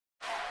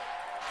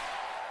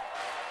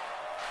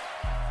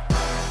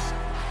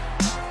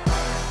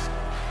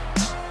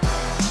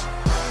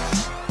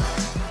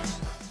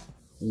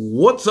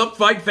What's up,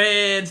 fight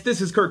fans? This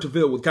is Kurt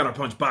DeVille with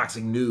Counterpunch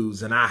Boxing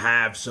News, and I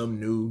have some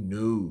new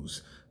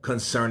news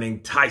concerning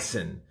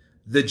Tyson,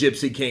 the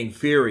Gypsy King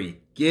Fury.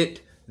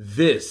 Get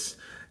this.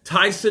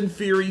 Tyson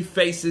Fury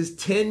faces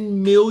 $10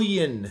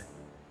 million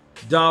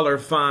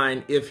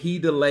fine if he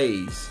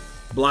delays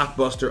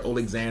blockbuster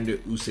Alexander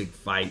Usyk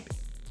fight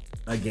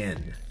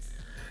again.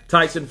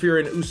 Tyson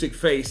Fury and Usyk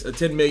face a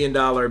 $10 million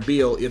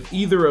bill if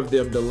either of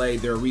them delay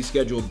their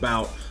rescheduled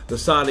bout.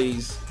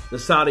 The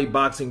Saudi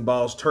boxing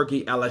boss,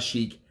 Turki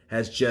Al-Sheikh,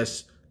 has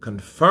just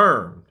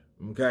confirmed,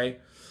 okay?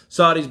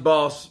 Saudi's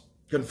boss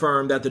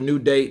confirmed that the new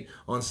date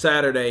on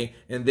Saturday,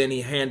 and then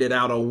he handed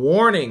out a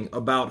warning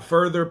about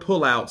further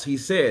pullouts. He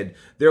said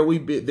there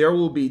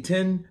will be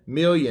 $10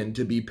 million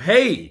to be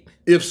paid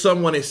if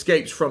someone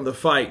escapes from the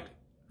fight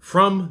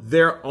from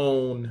their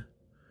own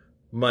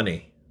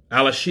money.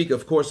 Al-Sheikh,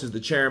 of course, is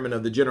the chairman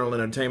of the General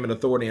Entertainment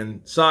Authority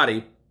in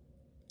Saudi,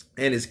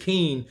 and is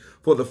keen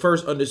for the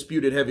first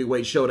undisputed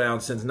heavyweight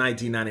showdown since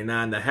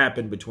 1999 that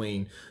happened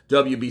between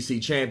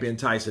WBC champion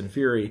Tyson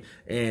Fury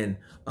and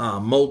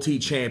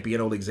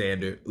multi-champion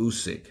Alexander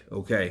Usyk,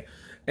 okay?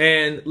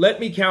 And let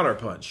me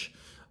counterpunch.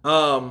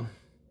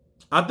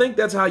 I think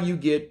that's how you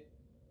get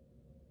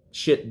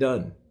shit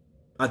done.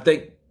 I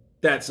think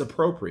that's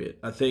appropriate.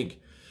 I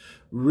think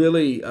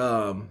really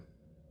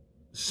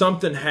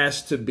something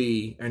has to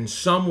be, and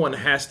someone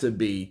has to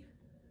be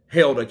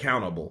held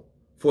accountable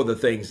for the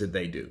things that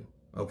they do,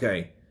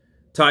 okay?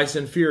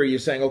 Tyson Fury, you're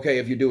saying, okay,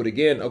 if you do it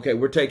again, okay,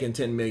 we're taking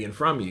 $10 million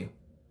from you.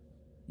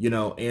 You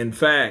know, in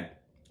fact,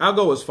 I'll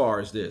go as far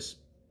as this.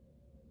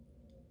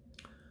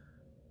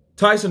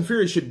 Tyson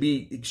Fury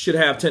should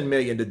have $10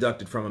 million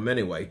deducted from him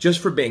anyway, just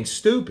for being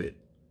stupid.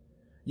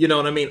 You know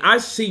what I mean?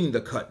 I've seen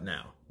the cut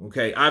now,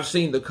 okay? I've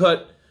seen the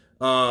cut,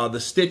 the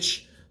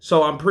stitch,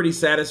 so I'm pretty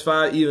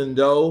satisfied, even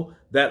though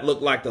that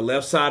looked like the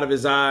left side of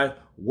his eye,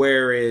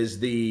 whereas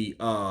the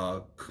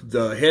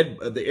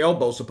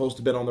elbow's supposed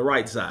to be on the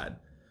right side.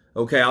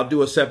 Okay, I'll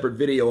do a separate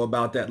video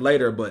about that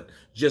later, but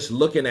just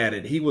looking at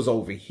it, he was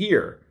over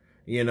here,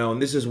 you know,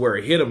 and this is where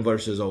it hit him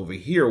versus over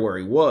here where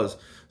he was.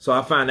 So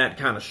I find that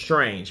kind of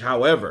strange.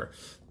 However,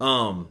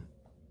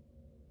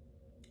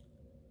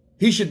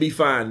 he should be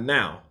fine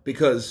now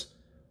because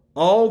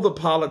all the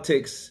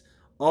politics,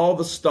 all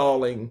the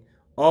stalling,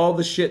 all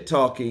the shit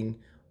talking,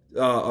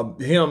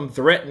 him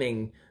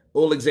threatening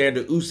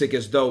Alexander Usyk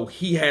as though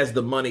he has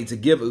the money to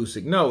give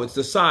Usyk. No, it's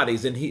the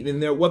Saudis,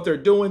 and what they're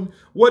doing,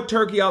 what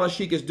Turki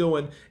Al-Sheikh is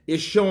doing,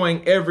 is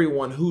showing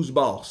everyone who's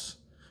boss.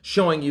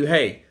 Showing you,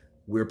 hey,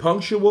 we're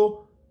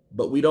punctual,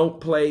 but we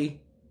don't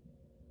play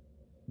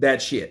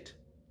that shit.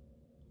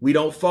 We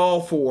don't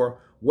fall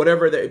for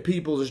whatever the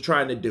people is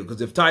trying to do.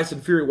 Because if Tyson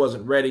Fury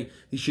wasn't ready,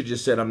 he should have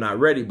just said, I'm not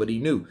ready. But he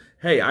knew,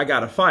 hey, I got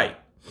to fight.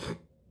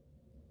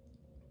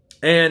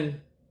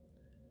 And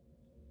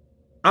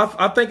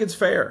I think it's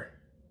fair.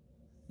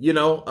 You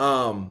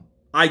know,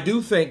 I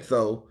do think,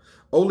 though,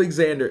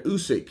 Alexander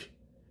Usyk,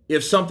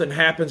 if something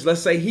happens, let's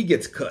say he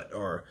gets cut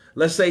or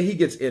let's say he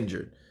gets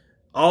injured,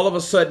 all of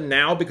a sudden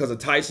now, because of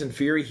Tyson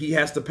Fury, he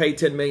has to pay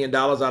 $10 million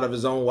out of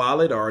his own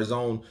wallet or his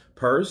own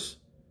purse?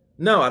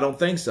 No, I don't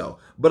think so.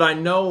 But I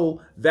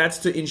know that's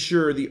to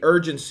ensure the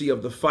urgency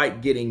of the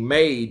fight getting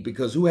made,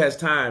 because who has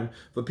time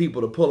for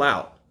people to pull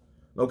out?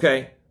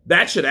 Okay?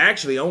 That should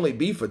actually only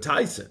be for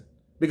Tyson,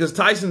 because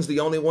Tyson's the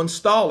only one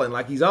stalling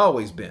like he's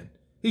always been.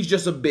 He's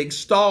just a big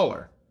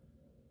staller.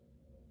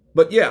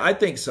 But yeah, I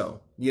think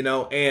so, you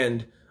know,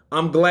 and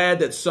I'm glad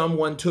that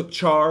someone took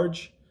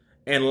charge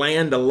and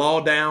laid the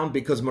law down,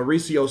 because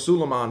Mauricio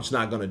Sulaiman's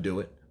not going to do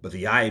it. But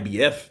the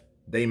IBF,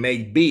 they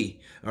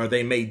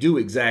may do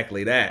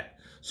exactly that.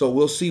 So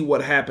we'll see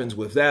what happens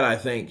with that. I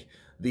think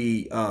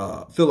the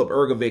Filip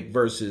Ergovic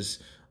versus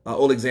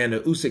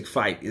Alexander Usyk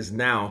fight is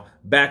now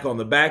back on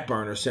the back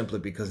burner simply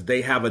because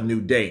they have a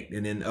new date.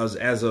 And then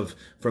as of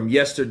from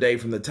yesterday,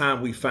 from the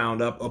time we found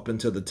up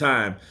until the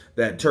time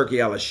that Turki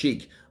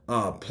Al-Sheikh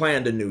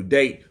planned a new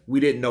date,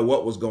 we didn't know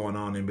what was going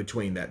on in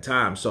between that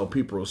time. So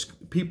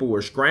people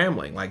were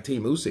scrambling, like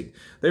Team Usyk.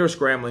 They were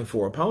scrambling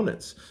for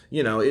opponents.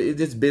 You know,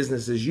 it's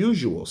business as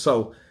usual.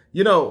 So,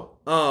 you know,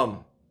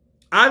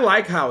 I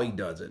like how he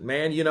does it,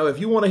 man. You know, if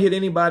you want to hit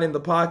anybody in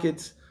the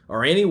pockets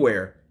or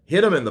anywhere,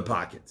 hit them in the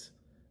pockets.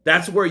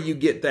 That's where you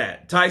get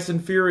that. Tyson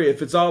Fury,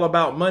 if it's all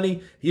about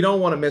money, you don't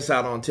want to miss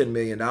out on $10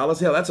 million. Hell,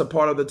 that's a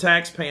part of the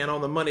tax paying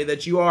on the money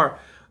that you are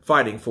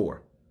fighting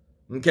for.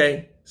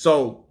 Okay?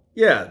 So,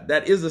 yeah,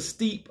 that is a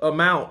steep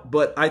amount,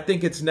 but I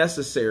think it's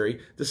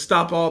necessary to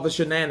stop all the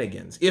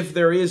shenanigans, if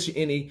there is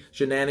any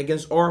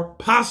shenanigans or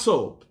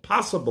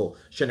possible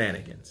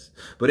shenanigans.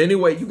 But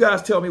anyway, you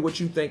guys tell me what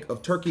you think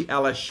of Turki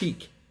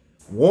Al-Sheikh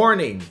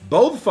warning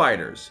both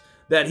fighters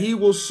that he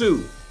will sue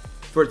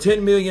for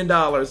 $10 million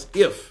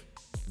if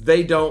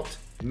they don't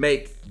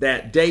make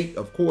that date.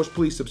 Of course,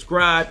 please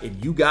subscribe,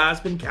 and you guys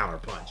been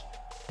Counterpunch.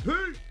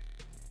 Peace.